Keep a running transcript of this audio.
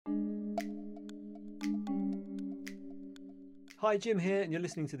Hi, Jim here, and you're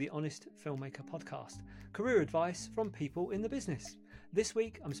listening to the Honest Filmmaker podcast, career advice from people in the business. This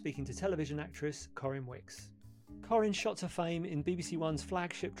week, I'm speaking to television actress Corrinne Wicks. Corrinne shot to fame in BBC One's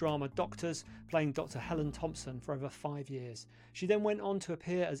flagship drama Doctors, playing Dr. Helen Thompson for over 5 years. She then went on to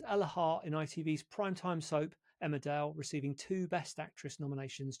appear as Ella Hart in ITV's primetime soap Emmerdale, receiving 2 Best Actress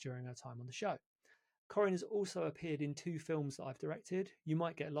nominations during her time on the show. Corrinne has also appeared in 2 films that I've directed, You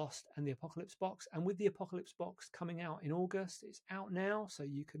Might Get Lost and The Apocalypse Box. And with The Apocalypse Box coming out in August, it's out now, so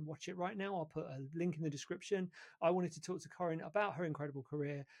you can watch it right now. I'll put a link in the description. I wanted to talk to Corrinne about her incredible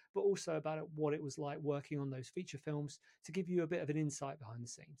career, but also about what it was like working on those feature films to give you a bit of an insight behind the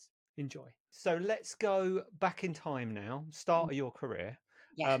scenes. Enjoy. So let's go back in time now, start of your career.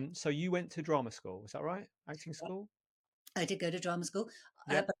 Yeah. So you went to drama school, is that right? Acting school? I did go to drama school,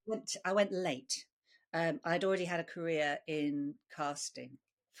 Yep. but I went late. I'd already had a career in casting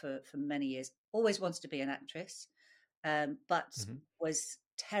for many years. Always wanted to be an actress, but was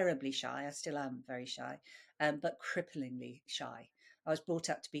terribly shy. I still am very shy, but cripplingly shy. I was brought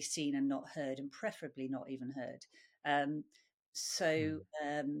up to be seen and not heard, and preferably not even heard. I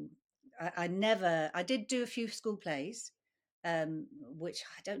did do a few school plays, which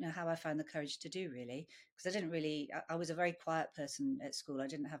I don't know how I found the courage to do, really, because I was a very quiet person at school. I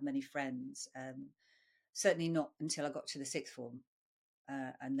didn't have many friends, certainly not until I got to the sixth form.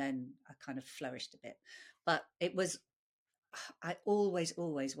 And then I kind of flourished a bit. But I always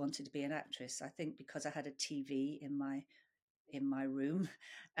wanted to be an actress. I think because I had a TV in my room,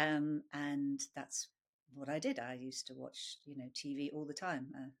 and that's what I did. I used to watch, TV all the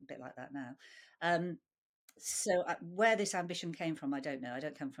time, a bit like that now. So where this ambition came from, I don't know. I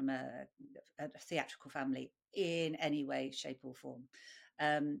don't come from a theatrical family in any way, shape, or form.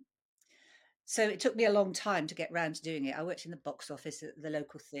 So it took me a long time to get round to doing it. I worked in the box office at the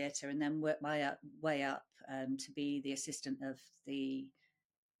local theatre, and then worked my way up to be the assistant of the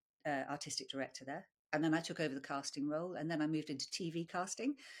artistic director there. And then I took over the casting role, and then I moved into TV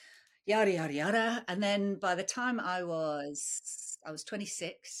casting, yada yada yada. And then by the time I was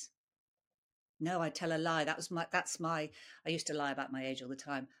 26. No, I tell a lie. I used to lie about my age all the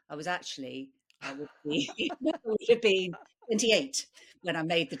time. I would be, I would have been 28 when I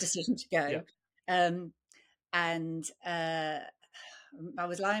made the decision to go. Yep. And I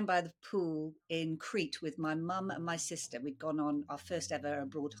was lying by the pool in Crete with my mum and my sister. We'd gone on our first ever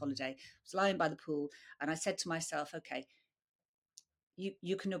abroad holiday. I was lying by the pool, and I said to myself, okay,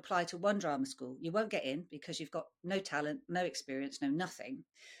 you can apply to one drama school. You won't get in because you've got no talent, no experience, no nothing.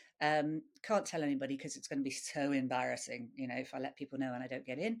 Can't tell anybody because it's going to be so embarrassing, if I let people know and I don't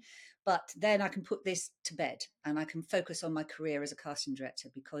get in. But then I can put this to bed and I can focus on my career as a casting director,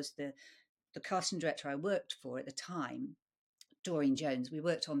 because the casting director I worked for at the time, Doreen Jones, we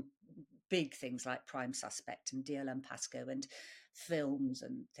worked on big things like Prime Suspect and DLM Pasco and films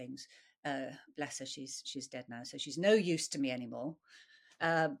and things. Bless her, she's dead now, so she's no use to me anymore.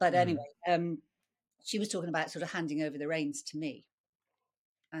 But anyway, she was talking about sort of handing over the reins to me.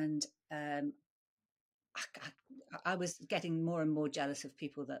 And I was getting more and more jealous of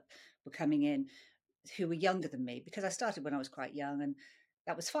people that were coming in who were younger than me, because I started when I was quite young, and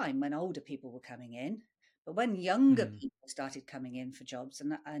that was fine when older people were coming in. But when younger people started coming in for jobs,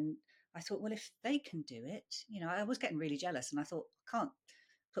 and I thought, well, if they can do it, I was getting really jealous, and I thought, I can't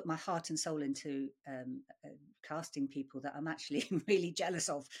put my heart and soul into casting people that I'm actually really jealous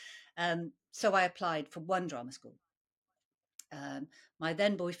of. So I applied for one drama school. My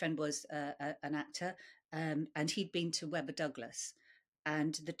then boyfriend was an actor, and he'd been to Webber Douglas.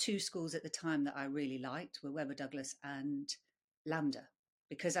 And the 2 schools at the time that I really liked were Webber Douglas and LAMDA,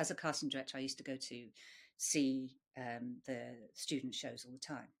 because as a casting director, I used to go to see the student shows all the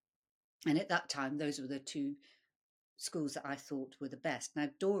time. And at that time, those were the 2 schools that I thought were the best. Now,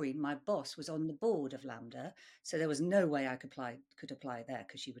 Doreen, my boss, was on the board of LAMDA, so there was no way I could apply there,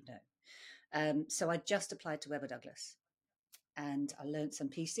 because she would know. So I just applied to Webber Douglas. And I learned some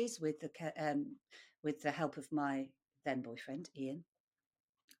pieces with the help of my then boyfriend, Ian,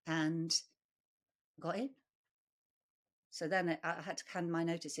 and got in. So then I had to hand my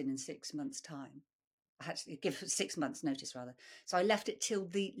notice in 6 months' time. I had to give 6 months' notice, rather. So I left it till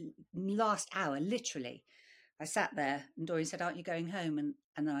the last hour, literally. I sat there, and Doreen said, "Aren't you going home?" And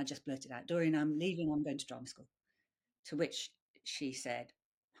then I just blurted out, "Doreen, I'm leaving. I'm going to drama school." To which she said,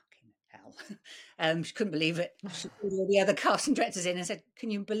 hell. She couldn't believe it. She called all the other casting directors in and said, "Can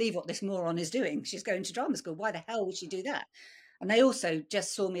you believe what this moron is doing? She's going to drama school. Why the hell would she do that?" And they also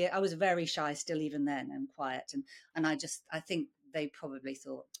just saw me. I was very shy still, even then, and quiet. And I think they probably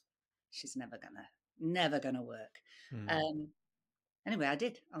thought, she's never gonna work. anyway, I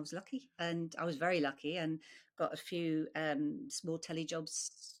did. I was lucky, and I was very lucky, and got a few small telly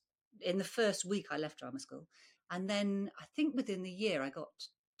jobs in the first week I left drama school, and then I think within the year I got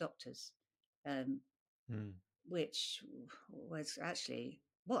Doctors, um, Mm. which was actually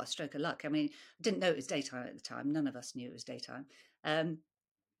what a stroke of luck. I mean, I didn't know it was daytime at the time. None of us knew it was daytime. Um,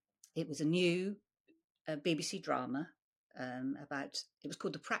 it was a new BBC drama about. It was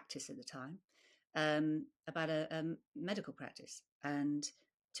called The Practice at the time, about a medical practice, and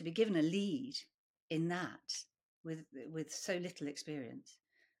to be given a lead in that with so little experience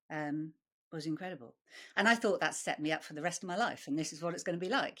um, was incredible. And I thought that set me up for the rest of my life. And this is what it's going to be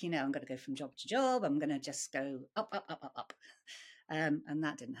like. I'm going to go from job to job. I'm going to just go up, up, up, up, up. And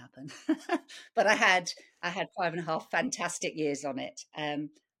that didn't happen. But I had 5.5 fantastic years on it.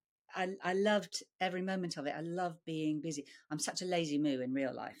 I loved every moment of it. I love being busy. I'm such a lazy moo in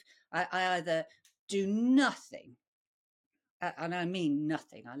real life. I either do nothing, and I mean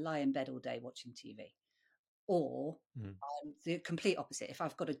nothing. I lie in bed all day watching TV, or Mm. I'm the complete opposite. If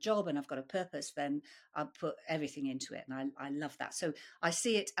I've got a job and I've got a purpose, then I put everything into it, and I love that. So I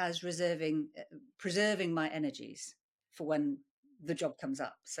see it as preserving my energies for when the job comes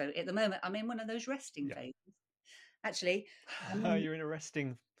up. So at the moment, I'm in one of those resting Yeah. phases. Actually, I'm in, You're in a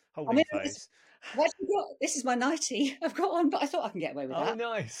resting I'm holding in this. phase. I've actually this is my nightie I've got on, but I thought I can get away with Oh, that.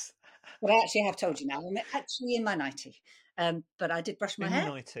 nice. But I actually have told you now. I'm actually in my nightie. But I did brush my In your hair.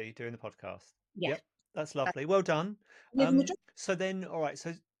 90 doing the podcast. Yeah. Yep, that's Uh, lovely. Well done. living the dream. So then, all right.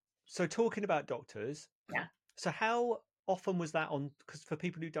 So talking about Doctors. Yeah. So how often was that on? Because for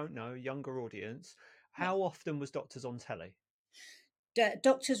people who don't know, younger audience, Yeah. how often was Doctors on telly?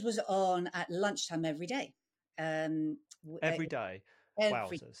 Doctors was on at lunchtime every day. Um, Every day.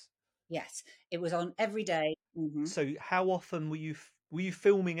 every Wowzers. yes, it was on every day. So how often were you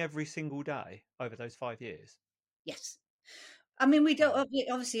filming every single day over those 5 years? Yes. I mean, we don't Wow.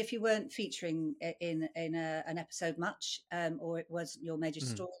 obviously if you weren't featuring in an episode much, or it was your major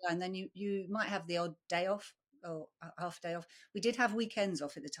Mm. storyline, then you might have the odd day off or a half day off. We did have weekends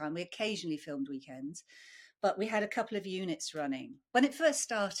off at the time. We occasionally filmed weekends, but we had a couple of units running. When it first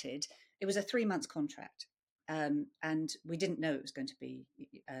started, it was a 3 months contract. And we didn't know it was going to be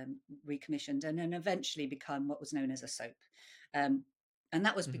recommissioned and then eventually become what was known as a soap. Um, and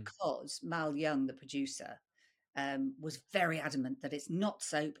that was Mm. because Mal Young, the producer, was very adamant that it's not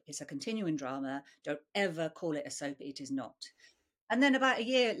soap, it's a continuing drama. Don't ever call it a soap, it is not. And then about a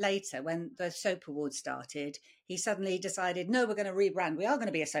year later, when the soap awards started, he suddenly decided, no, we're going to rebrand. We are going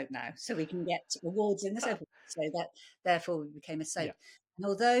to be a soap now, so we can get awards in the soap. So that therefore we became a soap. Yeah. And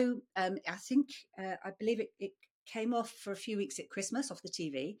although I believe it came off for a few weeks at Christmas off the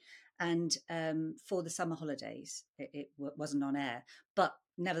TV, and for the summer holidays, it wasn't on air. But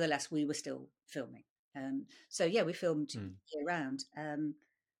nevertheless, we were still filming. So yeah, we filmed Mm. year round.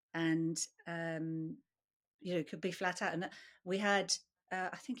 And it could be flat out. And we had,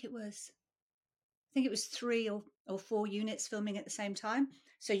 I think it was 3 or 4 units filming at the same time.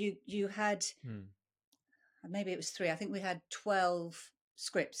 So you had, Mm. maybe it was 3. I think we had 12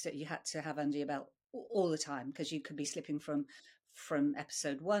 scripts that you had to have under your belt all the time, because you could be slipping from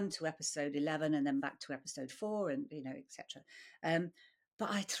episode 1 to episode 11 and then back to episode 4, and etc. But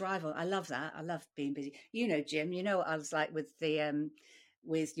I thrive on. I love that. I love being busy. Jim. You know what I was like with the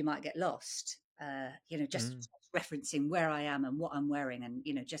with You Might Get Lost. Just Mm. referencing where I am and what I'm wearing, and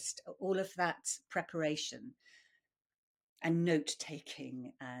just all of that preparation and note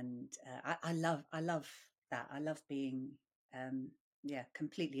taking, and I love that. I love being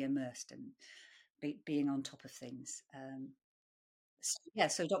completely immersed and being on top of things.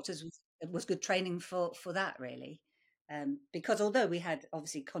 So Doctors was good training for that, really, because although we had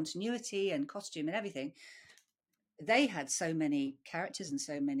obviously continuity and costume and everything, they had so many characters and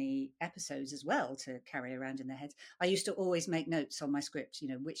so many episodes as well to carry around in their heads. I used to always make notes on my script,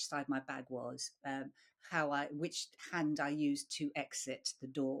 which side my bag was, which hand I used to exit the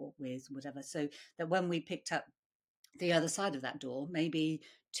door with, whatever, so that when we picked up the other side of that door, maybe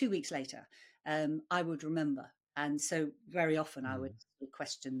 2 weeks later, I would remember. And so very often I would Mm.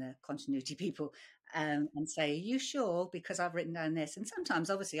 question the continuity people, and say, "Are you sure? Because I've written down this." And sometimes,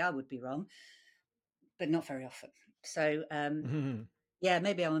 obviously, I would be wrong, but not very often. So Mm. yeah,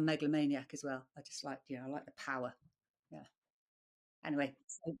 maybe I'm a megalomaniac as well. I just like, I like the power. Yeah. Anyway,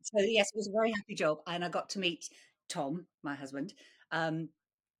 so yes, it was a very happy job, and I got to meet Tom, my husband, um,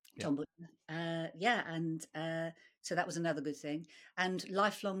 Yeah. Tom Butler. Yeah, and so that was another good thing, and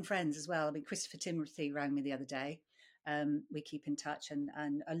lifelong friends as well. I mean, Christopher Timothy rang me the other day. We keep in touch, and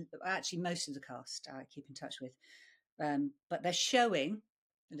actually most of the cast I keep in touch with. But they're showing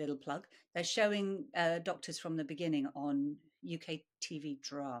a little plug. They're showing Doctors from the Beginning on UK TV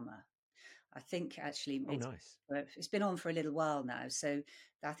drama. I think actually Oh, nice. it's been on for a little while now, so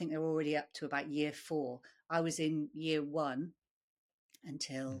I think they're already up to about year 4. I was in year 1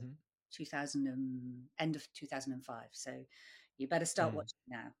 until 2000 end of 2005. So you better start watching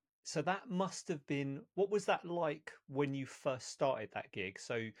now. So that must have been, what was that like when you first started that gig?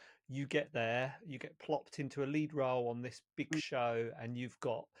 So you get there, you get plopped into a lead role on this big Mm. show, and you've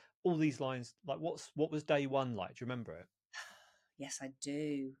got all these lines. Like, what was day one like? Do you remember it? Yes, I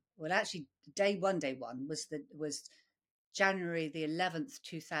do. Well, actually, day one was January the 11th,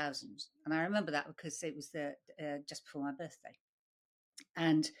 2000, and I remember that because it was the just before my birthday,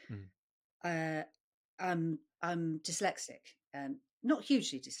 and Mm. uh, I'm dyslexic, not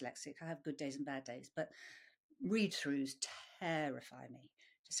hugely dyslexic. I have good days and bad days, but read throughs terrify me.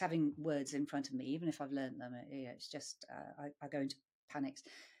 Just having words in front of me, even if I've learned them, it's just I go into panics.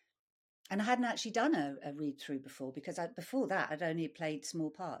 And I hadn't actually done a read through before because before that I'd only played small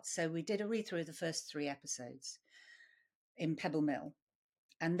parts. So we did a read through of the first 3 episodes in Pebble Mill,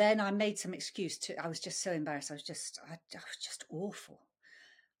 and then I made some excuse to. I was just so embarrassed. I was just awful,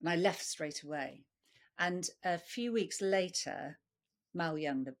 and I left straight away. And a few weeks later, Mal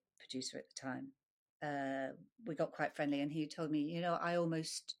Young, the producer at the time, we got quite friendly, and he told me, I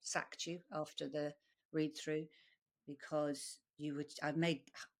almost sacked you after the read through because I've made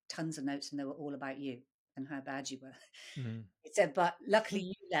tons of notes and they were all about you and how bad you were. Mm. He said, but luckily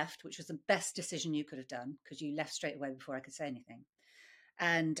you left, which was the best decision you could have done because you left straight away before I could say anything.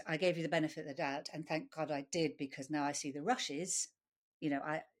 And I gave you the benefit of the doubt, and thank God I did, because now I see the rushes.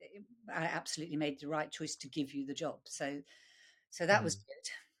 I absolutely made the right choice to give you the job. So that was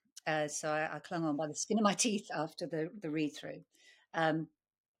good. So I clung on by the skin of my teeth after the read through.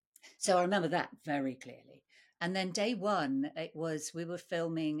 So I remember that very clearly. And then day one, we were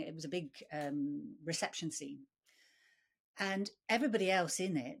filming. It was a big reception scene, and everybody else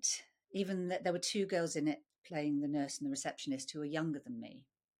in it, even that there were 2 girls in it playing the nurse and the receptionist who were younger than me.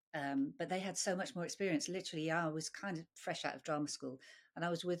 But they had so much more experience. Literally, I was kind of fresh out of drama school, and I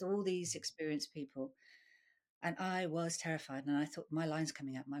was with all these experienced people, and I was terrified. And I thought, my line's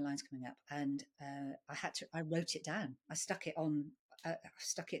coming up, and I wrote it down. I stuck it on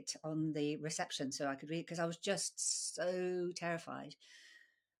the reception so I could read, because I was just so terrified.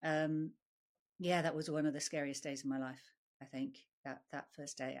 Yeah, that was one of the scariest days of my life, I think, that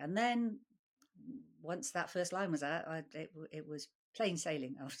first day. And then once that first line was out, it was plain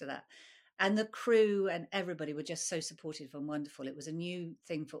sailing after that. And the crew and everybody were just so supportive and wonderful. It was a new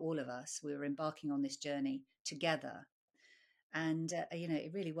thing for all of us. We were embarking on this journey together. And,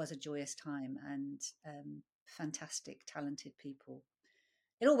 it really was a joyous time, and fantastic, talented people.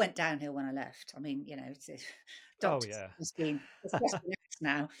 It all went downhill when I left. I mean, it's a Oh, doctor's yeah. it's just been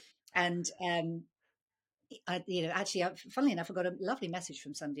now. And actually, funnily enough, I got a lovely message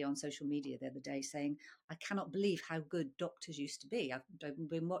from somebody on social media the other day saying, "I cannot believe how good doctors used to be." I've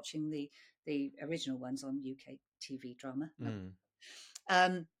been watching the original ones on UK TV drama,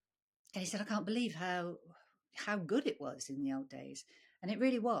 and he said, "I can't believe how good it was in the old days," and it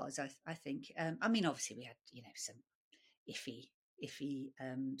really was. I think. I mean, obviously, we had some iffy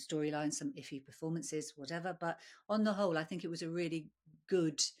storylines, some iffy performances, whatever. But on the whole, I think it was a really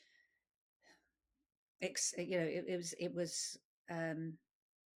good. It was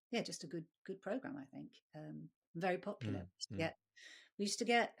yeah, just a good program. I think very popular. We used to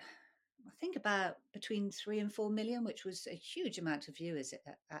get I think about between 3 and 4 million, which was a huge amount of viewers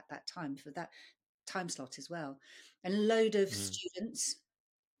at that time for that time slot as well, and loads of students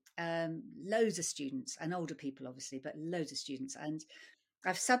and older people, obviously, but loads of students. And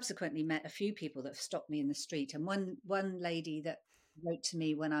I've subsequently met a few people that have stopped me in the street, and one lady that wrote to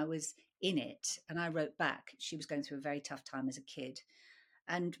me when I was in it, and I wrote back. She was going through a very tough time as a kid,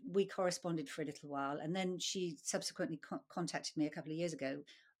 and we corresponded for a little while. And then she subsequently contacted me a couple of years ago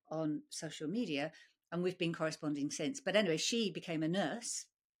on social media, and we've been corresponding since. But anyway, she became a nurse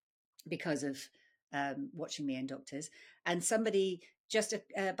because of watching me in Doctors. And somebody just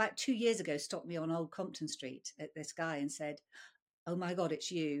about 2 years ago stopped me on Old Compton Street at this guy and said, "Oh my God, it's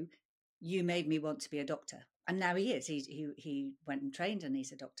you. You made me want to be a doctor." And now he is. He went and trained, and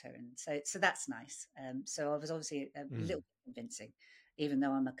he's a doctor, and so that's nice. So I was obviously a little bit convincing, even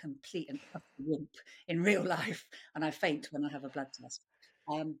though I'm a complete and utter wimp in real life, and I faint when I have a blood test.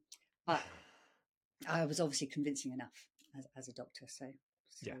 But I was obviously convincing enough as a doctor. So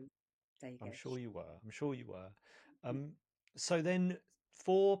Yeah, there you I'm go. sure you were. I'm sure you were. So then,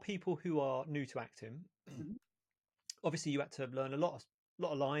 for people who are new to acting, Mhm. obviously you had to learn a lot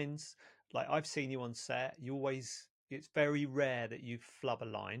of lines. Like, I've seen you on set. It's very rare that you flub a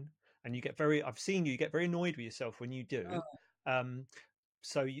line, and I've seen you get very annoyed with yourself when you Oh, do.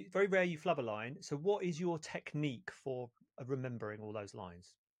 So very rare you flub a line. So what is your technique for remembering all those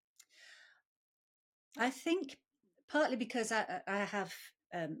lines? I think partly because I have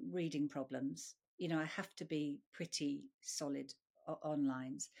reading problems. I have to be pretty solid on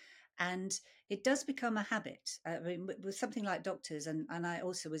lines. And it does become a habit. I mean, with something like Doctors, and I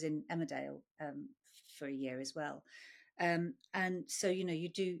also was in Emmerdale for a year as well. And so, you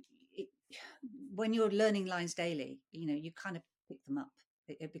do, it, when you're learning lines daily, you kind of pick them up.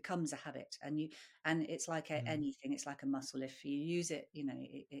 It becomes a habit, and it's like Mm. anything. It's like a muscle. If you use it,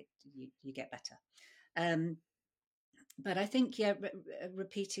 you get better. Um, but I think, yeah,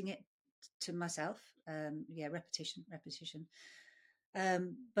 repeating it to myself, yeah, repetition.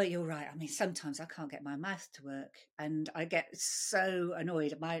 But you're right. I mean, sometimes I can't get my mouth to work, and I get so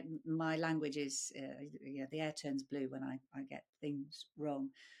annoyed. My language is, the air turns blue when I get things wrong.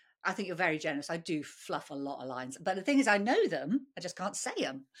 I think you're very generous. I do fluff a lot of lines, but the thing is, I know them. I just can't say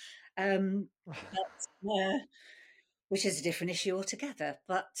them, but, which is a different issue altogether.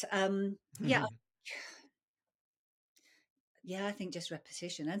 But yeah, yeah, I think just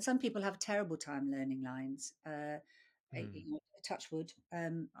repetition. And some people have a terrible time learning lines. Mm. Touch wood.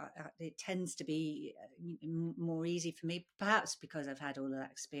 It tends to be more easy for me, perhaps because I've had all of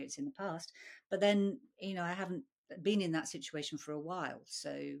that experience in the past. But then, I haven't been in that situation for a while.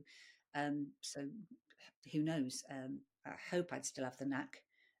 So who knows? I hope I'd still have the knack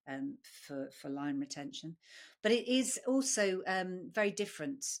for line retention. But it is also very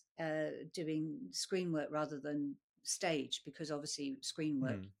different doing screen work rather than stage, because obviously screen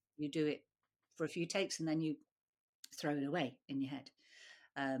work, Mm. you do it for a few takes and then you throw it away in your head.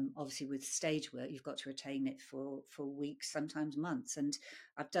 Obviously with stage work you've got to retain it for weeks, sometimes months, and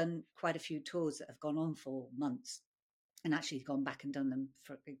I've done quite a few tours that have gone on for months, and actually gone back and done them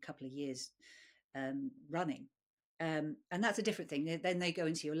for a couple of years running. And that's a different thing. Then they go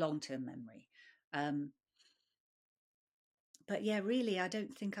into your long-term memory. um, but yeah, really, I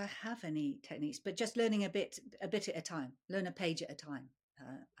don't think I have any techniques, but just learning a bit at a time, learn a page at a time,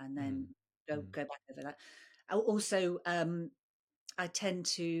 and then Mm. go Mm. go back over that. Also, I tend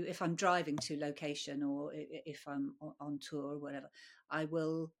to, if I'm driving to location, or if I'm on tour or whatever, I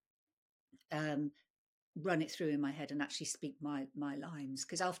will um, run it through in my head and actually speak my lines,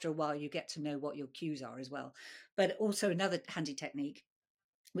 because after a while you get to know what your cues are as well. But also another handy technique,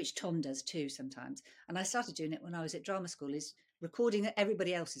 which Tom does too sometimes, and I started doing it when I was at drama school, is recording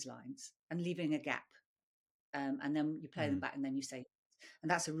everybody else's lines and leaving a gap, and then you play them Mm. back and then you say, and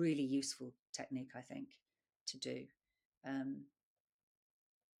that's a really useful technique, I think, to do. Um,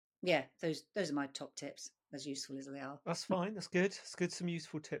 yeah, those are my top tips, as useful as they are. That's fine. That's good. That's good. Some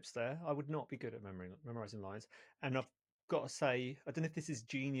useful tips there. I would not be good at memorizing lines. And I've got to say, I don't know if this is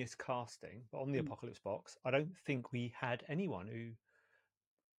genius casting, but on the Mm, Apocalypse box, I don't think we had anyone who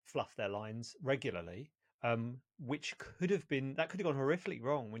fluffed their lines regularly, which could have gone horrifically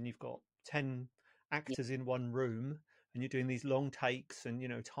wrong when you've got 10 yeah. actors in one room and you're doing these long takes and,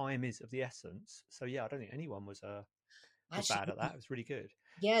 time is of the essence. So, yeah, I don't think anyone was bad Actually, at that. It was really good.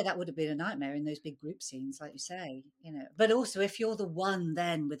 yeah, that would have been a nightmare in those big group scenes, like you say, But also, if you're the one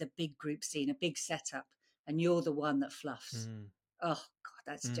then with a big group scene, a big setup, and you're the one that fluffs, Mm. oh God,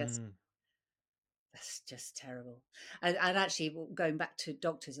 that's just Mm. that's just terrible. And actually, going back to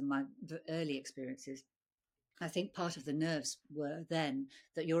Doctors and my early experiences, I think part of the nerves were then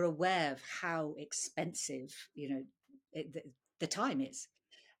that you're aware of how expensive, the time is.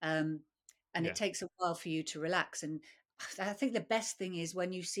 Um, and it Yeah. takes a while for you to relax. And I think the best thing is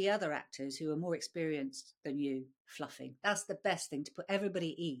when you see other actors who are more experienced than you fluffing. That's the best thing, to put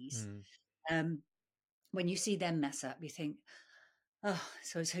everybody at ease. Mm. Um, when you see them mess up, you think, oh,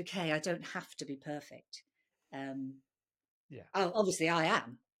 so it's okay. I don't have to be perfect. Um, Yeah. obviously, I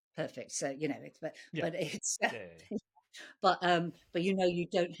am perfect. So Yeah. but it's Yeah. Yeah. Yeah. but you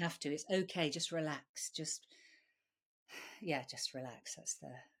don't have to. It's okay. Just relax. Just relax.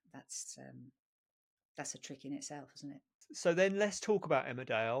 That's a trick in itself, isn't it? So then let's talk about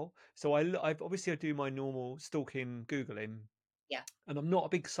Emmerdale. So I've obviously I do my normal stalking, Googling, Yeah. and I'm not a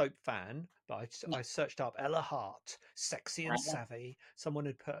big soap fan, but No. I searched up Ella Hart, sexy and savvy. Someone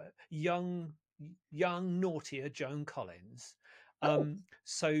had put young, naughtier Joan Collins. Oh.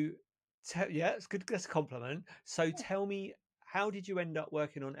 So yeah, it's good. That's a compliment. So tell me, how did you end up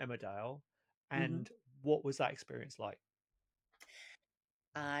working on Emmerdale, Hmm. and what was that experience like?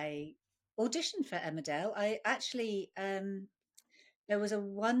 I auditioned for Emmerdale. I actually there was a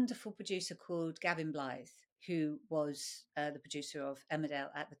wonderful producer called Gavin Blythe, who was the producer of Emmerdale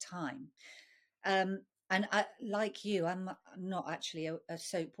at the time. And I, like you, I'm not actually a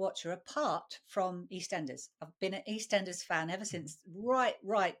soap watcher apart from EastEnders. I've been an EastEnders fan ever since,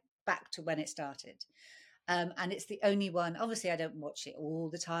 right back to when it started. And it's the only one. Obviously, I don't watch it all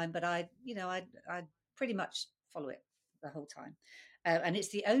the time, but I pretty much follow it the whole time. And it's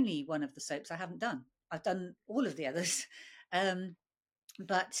the only one of the soaps I haven't done. I've done all of the others,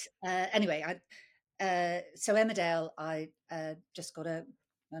 but anyway, so Emmerdale, I just got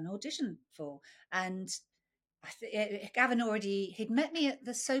an audition for, and Gavin he'd met me at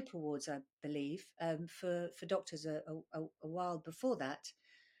the Soap Awards, I believe, for Doctors a while before that.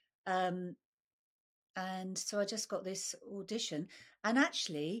 And so I just got this audition. And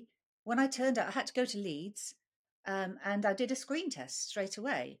actually, when I turned out, I had to go to Leeds, and I did a screen test straight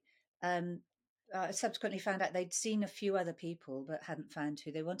away. I subsequently found out they'd seen a few other people but hadn't found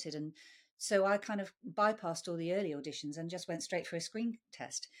who they wanted. And so I kind of bypassed all the early auditions and just went straight for a screen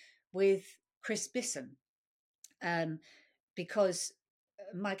test with Chris Bisson, because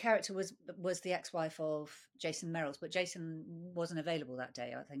my character was the ex-wife of Jason Merrills, but Jason wasn't available that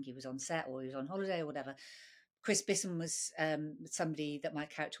day. I think he was on set or he was on holiday or whatever. Chris Bisson was somebody that my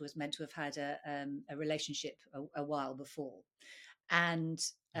character was meant to have had a relationship a while before, and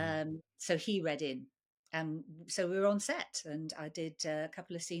so he read in, and so we were on set, and I did a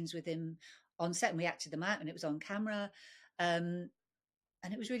couple of scenes with him on set, and we acted them out, and it was on camera.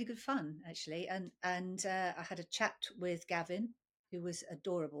 And it was really good fun, actually. And I had a chat with Gavin, who was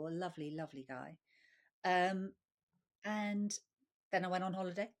adorable, a lovely, lovely guy. And then I went on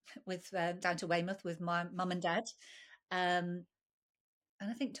holiday with down to Weymouth with my mum and dad. And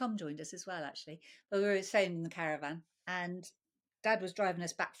I think Tom joined us as well, actually. But we were staying in the caravan, and Dad was driving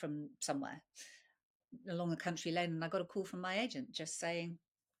us back from somewhere along the country lane, and I got a call from my agent just saying,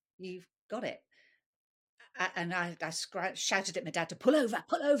 "You've got it." And I shouted at my dad to pull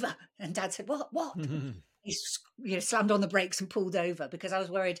over. And Dad said, what? He slammed on the brakes and pulled over because I was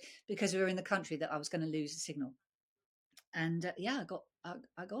worried, because we were in the country, that I was going to lose the signal. And I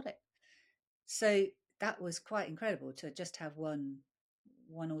got it. So that was quite incredible to just have one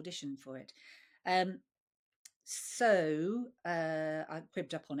audition for it. So I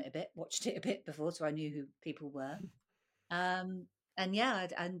cribbed up on it a bit, watched it a bit before, so I knew who people were. And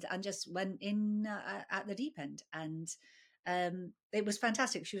just went in at the deep end, and it was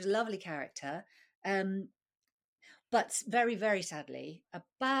fantastic. She was a lovely character, but very, very sadly,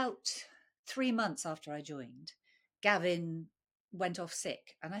 about 3 months after I joined, Gavin went off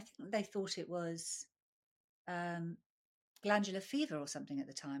sick, and I think they thought it was glandular fever or something at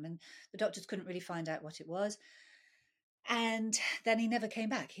the time, and the doctors couldn't really find out what it was. And then he never came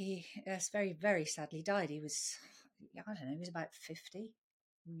back. He very, very sadly died. He was, I don't know, he was about 50,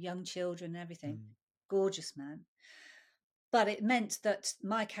 young children and everything. Gorgeous man. But it meant that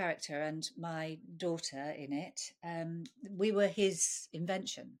my character and my daughter in it, we were his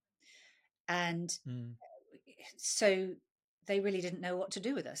invention. And so they really didn't know what to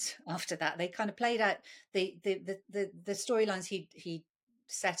do with us after that. They kind of played out the storylines he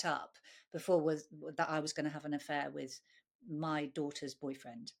set up before, was that I was going to have an affair with my daughter's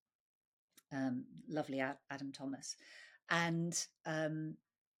boyfriend, lovely Adam Thomas, and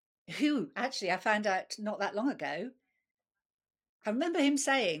who actually I found out not that long ago. I remember him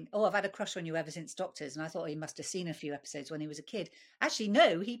saying, "Oh, I've had a crush on you ever since Doctors," and I thought he must have seen a few episodes when he was a kid. Actually,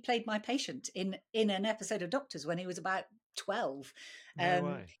 no, he played my patient in an episode of Doctors when he was about 12. No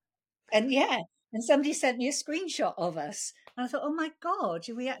way. And and somebody sent me a screenshot of us. And I thought, oh my God,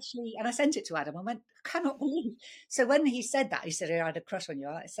 we actually, and I sent it to Adam. I went, I cannot believe. So when he said that, he said, I had a crush on you.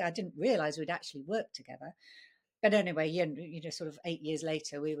 I said, I didn't realize we'd actually worked together. But anyway, sort of 8 years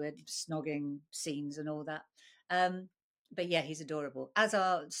later, we were snogging scenes and all that. But yeah, he's adorable, as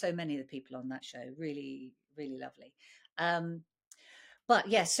are so many of the people on that show. Really, really lovely. But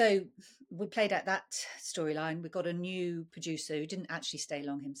yeah, so we played out that storyline. We got a new producer who didn't actually stay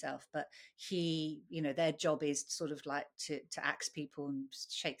long himself, but he, their job is sort of like to axe people and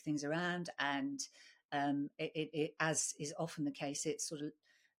shake things around. And it, as is often the case, it's sort of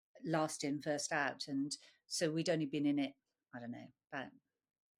last in, first out. And so we'd only been in it, I don't know, about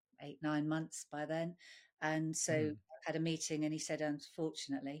 8-9 months by then. And so I had a meeting, and he said,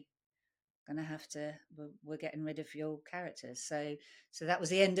 unfortunately, gonna have to, we're getting rid of your characters. So that was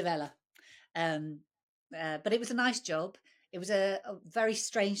the end of Ella. But it was a nice job. It was a very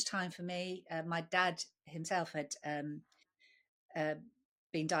strange time for me. My dad himself had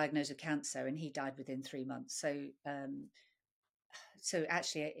been diagnosed with cancer, and he died within 3 months. So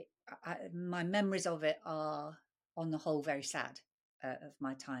actually, my memories of it are, on the whole, very sad, of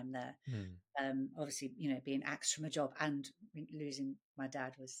my time there. Obviously, being axed from a job and losing my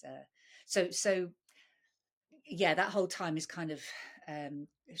dad was so. yeah, that whole time is kind of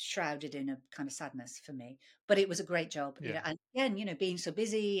shrouded in a kind of sadness for me. But it was a great job, Yeah. and again, being so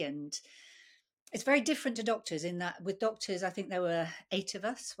busy, and it's very different to doctors in that with doctors, I think there were 8 of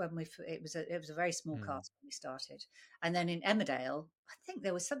us when it was a very small Mm. cast when we started, and then in Emmerdale, I think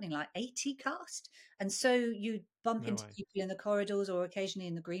there was something like 80 cast, and so you bump No into way. people in the corridors or occasionally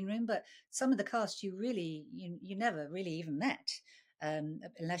in the green room, but some of the cast you never really even met.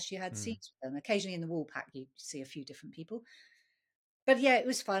 Unless you had Mm. seats with them. Occasionally in the wall pack, you see a few different people. But yeah, it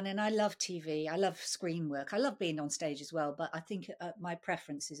was fun, and I love TV. I love screen work. I love being on stage as well. But I think my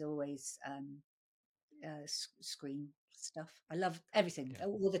preference is always screen stuff. I love everything, Yeah.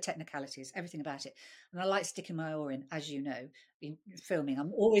 all the technicalities, everything about it, and I like sticking my oar in. As you know, in filming,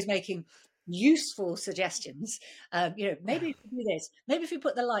 I'm always making useful suggestions. Maybe if you do this, maybe if you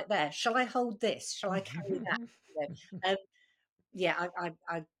put the light there, shall I hold this? Shall I carry that? Yeah,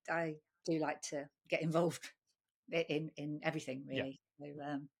 I do like to get involved in everything Yeah. really. So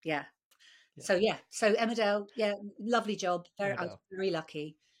yeah. Yeah. So Emmerdale, yeah, lovely job. I was Emmerdale. very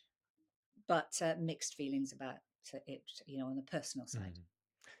lucky, but mixed feelings about it, on the personal side.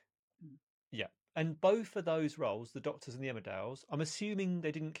 Mm. Mm. Yeah. And both of those roles, the Doctors and the Emmerdales, I'm assuming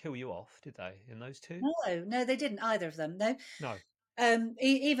they didn't kill you off, did they, in those two? No, they didn't, either of them. No, No.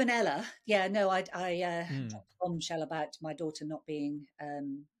 even Ella. Yeah, no, I Mm. dropped a bombshell about my daughter not being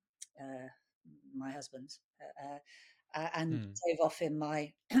uh, my husband's, and Mm. drove off in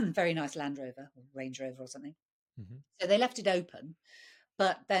my very nice Land Rover or Range Rover or something. Mm-hmm. So they left it open,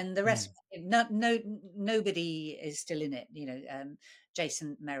 but then the rest, Mm. nobody is still in it.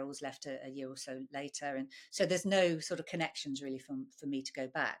 Jason Merrill's left a year or so later, and so there's no sort of connections really for me to go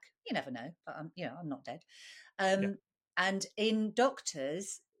back. You never know, but I'm not dead. Yeah. And in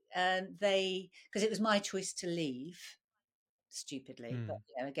Doctors, they because it was my choice to leave stupidly, but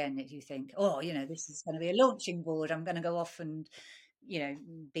Mm. again, if you think, oh, this is going to be a launching board, I'm going to go off and you know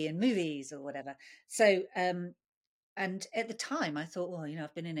be in movies or whatever. So and at the time, I thought, well,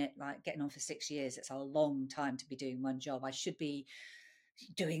 I've been in it like getting on for 6 years. It's a long time to be doing one job. I should be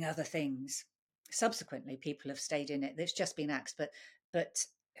doing other things. Subsequently, people have stayed in it. It's just been axed, but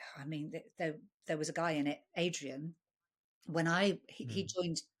I mean, there was a guy in it, Adrian. When he Mm.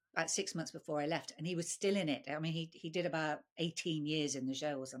 joined about 6 months before I left, and he was still in it. I mean, he did about 18 years in the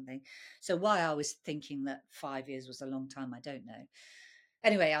show or something. So why I was thinking that 5 years was a long time, I don't know.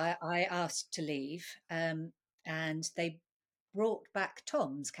 Anyway, I asked to leave, and they brought back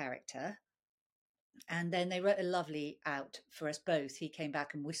Tom's character, and then they wrote a lovely out for us both. He came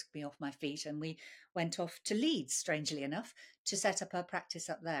back and whisked me off my feet, and we went off to Leeds, strangely enough, to set up our practice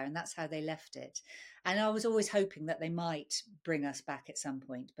up there, and that's how they left it. And I was always hoping that they might bring us back at some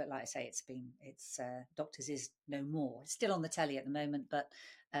point, but like I say, it's Doctors is no more. It's still on the telly at the moment, but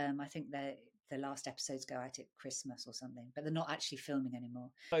I think the last episodes go out at Christmas or something, but they're not actually filming anymore.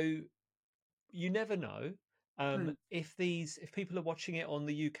 So you never know. Mm, If people are watching it on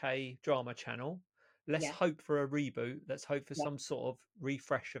the UK drama channel, let's yeah, hope for a reboot. Let's hope for yeah, some sort of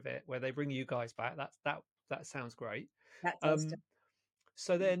refresh of it where they bring you guys back. That sounds great. that does. Um,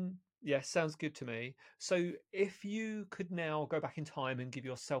 so then, yeah, sounds good to me. So if you could now go back in time and give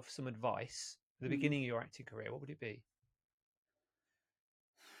yourself some advice at the Mm. beginning of your acting career, what would it be?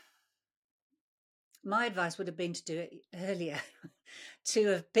 My advice would have been to do it earlier, to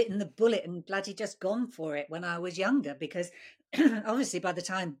have bitten the bullet and bloody just gone for it when I was younger, because obviously by the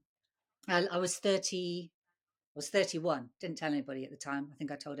time I was 30, I was 31. Didn't tell anybody at the time. I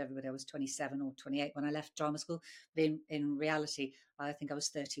think I told everybody I was 27 or 28 when I left drama school. But in reality, I think I was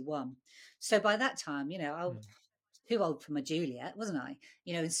 31. So by that time, I was Mm. too old for my Juliet, wasn't I?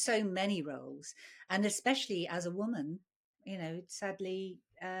 In so many roles. And especially as a woman, sadly,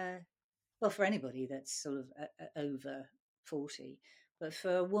 well, for anybody that's sort of over 40, but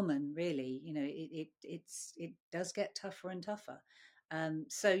for a woman, really, it does get tougher and tougher.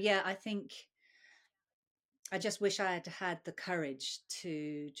 So yeah, I think I just wish I had had the courage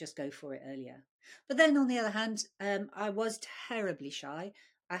to just go for it earlier. But then on the other hand, I was terribly shy.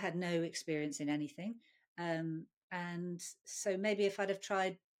 I had no experience in anything. And so maybe if I'd have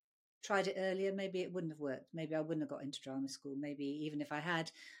tried it earlier, maybe it wouldn't have worked. Maybe I wouldn't have got into drama school. Maybe even if I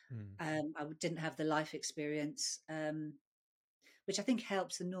had, Mm. didn't have the life experience, which I think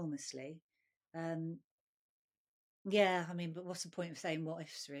helps enormously. Um, yeah, I mean, but what's the point of saying what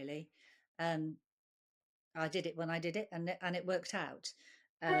ifs, really? Um, I did it when I did it, and it worked out.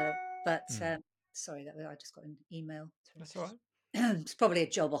 Uh, but Mm. sorry, that I just got an email through. That's all right. It's probably a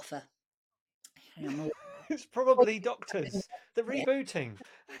job offer. I'm all- It's probably Doctors. The rebooting.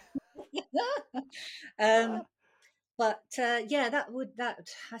 um, but yeah, that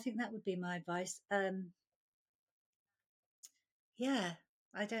I think that would be my advice. yeah,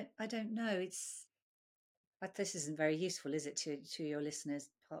 I don't know. It's this isn't very useful, is it, to your listeners?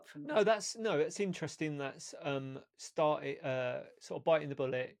 Apart from No, it's interesting. That's started sort of biting the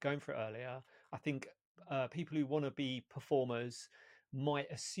bullet, going for it earlier. I think people who want to be performers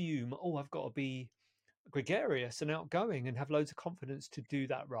might assume, oh, I've got to be gregarious and outgoing and have loads of confidence to do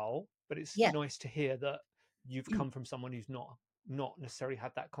that role. But it's yeah. nice to hear that you've come from someone who's not necessarily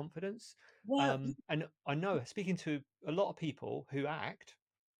had that confidence. Well, And I know, speaking to a lot of people who act,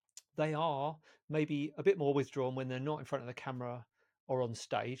 they are maybe a bit more withdrawn when they're not in front of the camera or on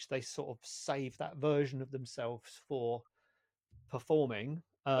stage. They sort of save that version of themselves for performing,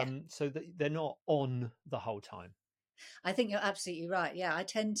 yeah. so that they're not on the whole time. I think you're absolutely right. Yeah, I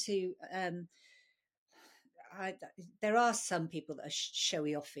tend to. There are some people that are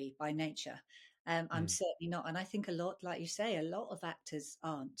showy offy by nature. I'm Mm, certainly not, and I think a lot, like you say, a lot of actors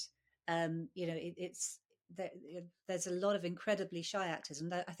aren't. It's there, there's a lot of incredibly shy actors,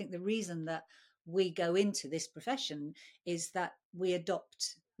 and I think the reason that we go into this profession is that we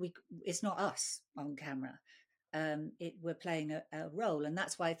adopt. It's not us on camera. We're playing a role, and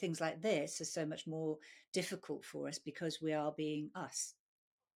that's why things like this are so much more difficult for us because we are being us.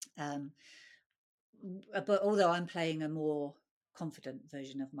 Um, but although I'm playing a more confident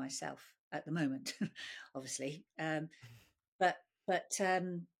version of myself at the moment, obviously, but but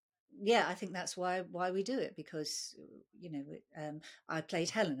yeah, I think that's why we do it because I played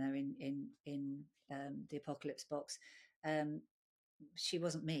Helena in the Apocalypse Box. Um, she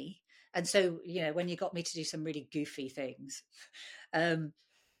wasn't me, and so when you got me to do some really goofy things, um,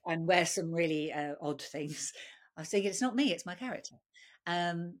 and wear some really odd things, I was thinking it's not me, it's my character.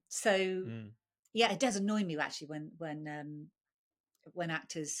 So mm, yeah, it does annoy me actually when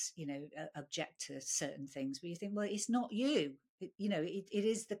actors, object to certain things. But you think, well, it's not you. It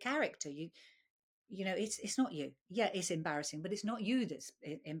is the character. It's not you. Yeah, it's embarrassing, but it's not you that's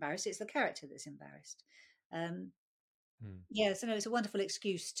embarrassed. It's the character that's embarrassed. Um, mm. yeah, so no, it's a wonderful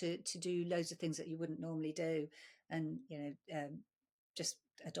excuse to do loads of things that you wouldn't normally do, and just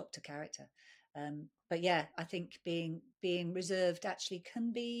adopt a character. But yeah, I think being reserved actually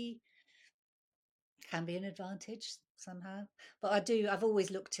can be an advantage somehow. But I've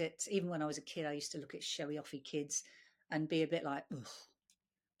always looked at, even when I was a kid, I used to look at showy offy kids and be a bit like, ugh.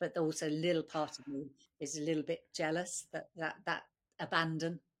 But also a little part of me is a little bit jealous that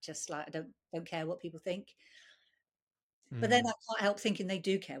abandon, just like I don't care what people think. But then I Mm. can't help thinking they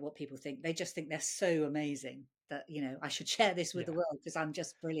do care what people think. They just think they're so amazing that, I should share this with the Yeah, world because I'm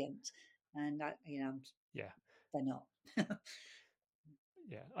just brilliant. And yeah, they're not.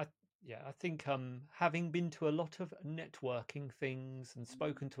 yeah. I think having been to a lot of networking things and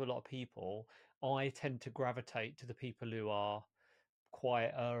spoken to a lot of people, I tend to gravitate to the people who are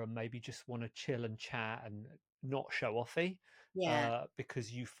quieter and maybe just want to chill and chat and not show offy, Yeah.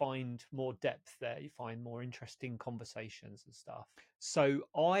 because you find more depth there, you find more interesting conversations and stuff. So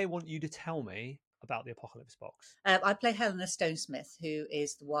I want you to tell me about the Apocalypse Box. I play Helena Stonesmith, who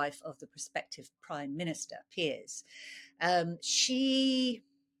is the wife of the prospective Prime Minister, Piers.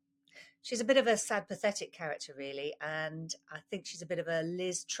 She's a bit of a sad, pathetic character, really, and I think she's a bit of a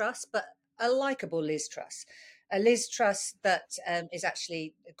Liz Truss, but a likable Liz Truss, a Liz Truss that is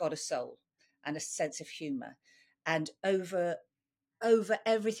actually got a soul and a sense of humour, and over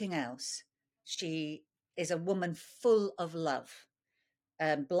everything else, she is a woman full of love,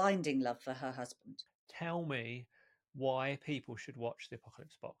 blinding love for her husband. Tell me why people should watch the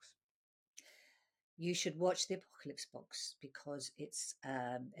Apocalypse Box. You should watch The Apocalypse Box because it's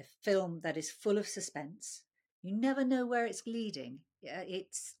a film that is full of suspense. You never know where it's leading. Yeah,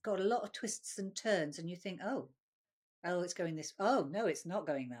 it's got a lot of twists and turns, and you think, oh, it's going this. Oh no, it's not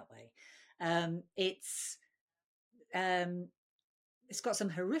going that way. Um, it's um, it's got some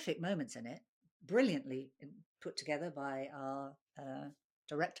horrific moments in it, brilliantly put together by our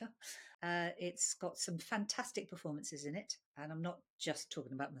director. It's got some fantastic performances in it, and I'm not just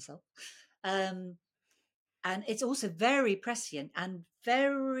talking about myself. Um, and it's also very prescient and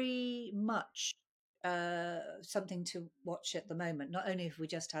very much something to watch at the moment. Not only have we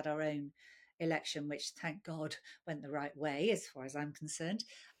just had our own election, which thank God went the right way as far as I'm concerned,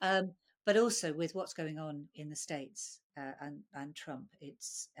 but also with what's going on in the States and Trump,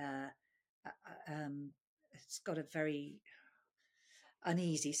 it's got a very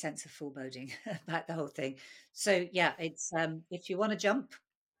uneasy sense of foreboding about the whole thing. So yeah, it's if you want to jump,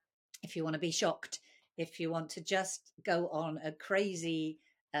 if you want to be shocked, if you want to just go on a crazy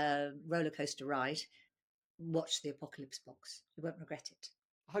roller coaster ride, watch the Apocalypse Box. You won't regret it.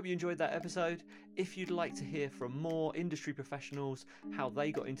 I hope you enjoyed that episode. If you'd like to hear from more industry professionals, how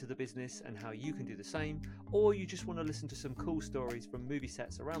they got into the business and how you can do the same, or you just want to listen to some cool stories from movie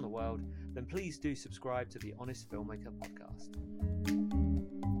sets around the world, then please do subscribe to the Honest Filmmaker podcast.